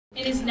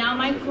It is now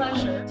my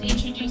pleasure to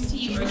introduce to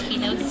you our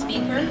keynote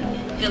speaker,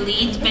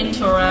 Galit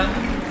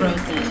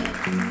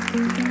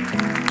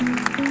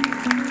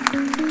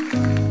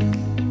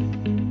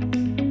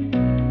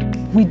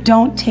Ventura-Rozen. We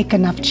don't take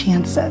enough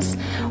chances.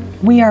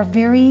 We are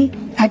very,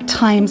 at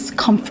times,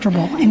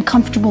 comfortable, and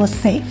comfortable is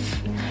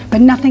safe, but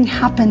nothing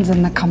happens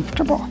in the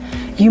comfortable.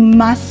 You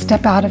must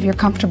step out of your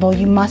comfortable.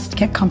 You must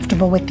get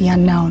comfortable with the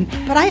unknown.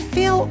 But I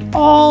fail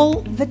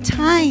all the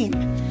time.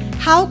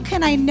 How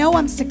can I know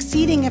I'm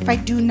succeeding if I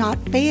do not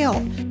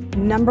fail?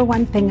 Number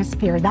one thing is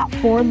fear. That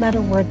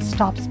four-letter word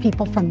stops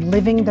people from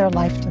living their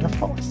life to the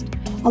fullest.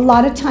 A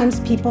lot of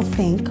times people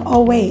think,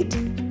 oh wait,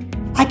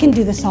 I can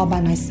do this all by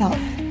myself.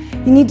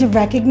 You need to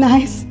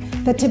recognize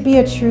that to be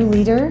a true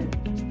leader,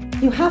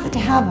 you have to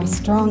have a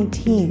strong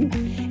team.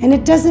 And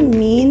it doesn't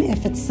mean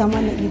if it's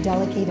someone that you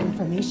delegate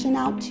information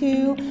out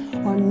to,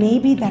 or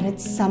maybe that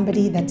it's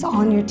somebody that's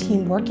on your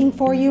team working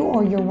for you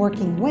or you're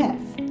working with.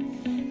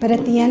 But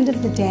at the end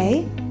of the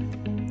day,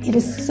 it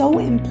is so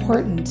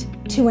important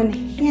to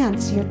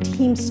enhance your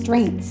team's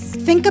strengths.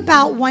 Think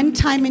about one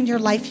time in your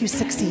life you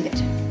succeeded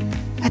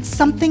at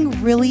something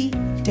really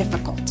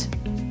difficult.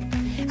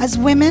 As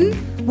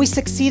women, we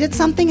succeed at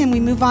something and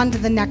we move on to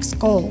the next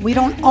goal. We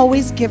don't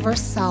always give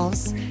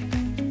ourselves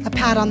a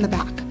pat on the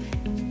back.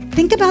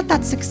 Think about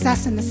that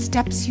success and the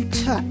steps you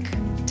took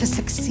to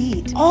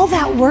succeed. All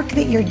that work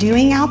that you're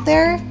doing out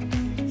there,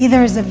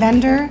 either as a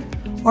vendor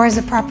or as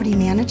a property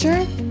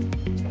manager,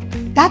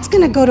 that's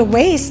going to go to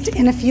waste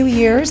in a few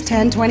years,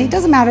 10, 20,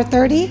 doesn't matter,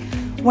 30,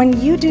 when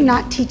you do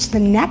not teach the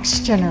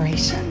next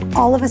generation.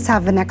 All of us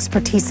have an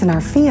expertise in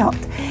our field,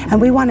 and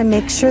we want to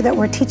make sure that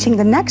we're teaching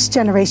the next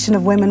generation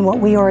of women what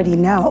we already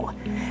know.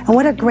 And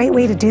what a great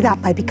way to do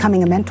that by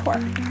becoming a mentor.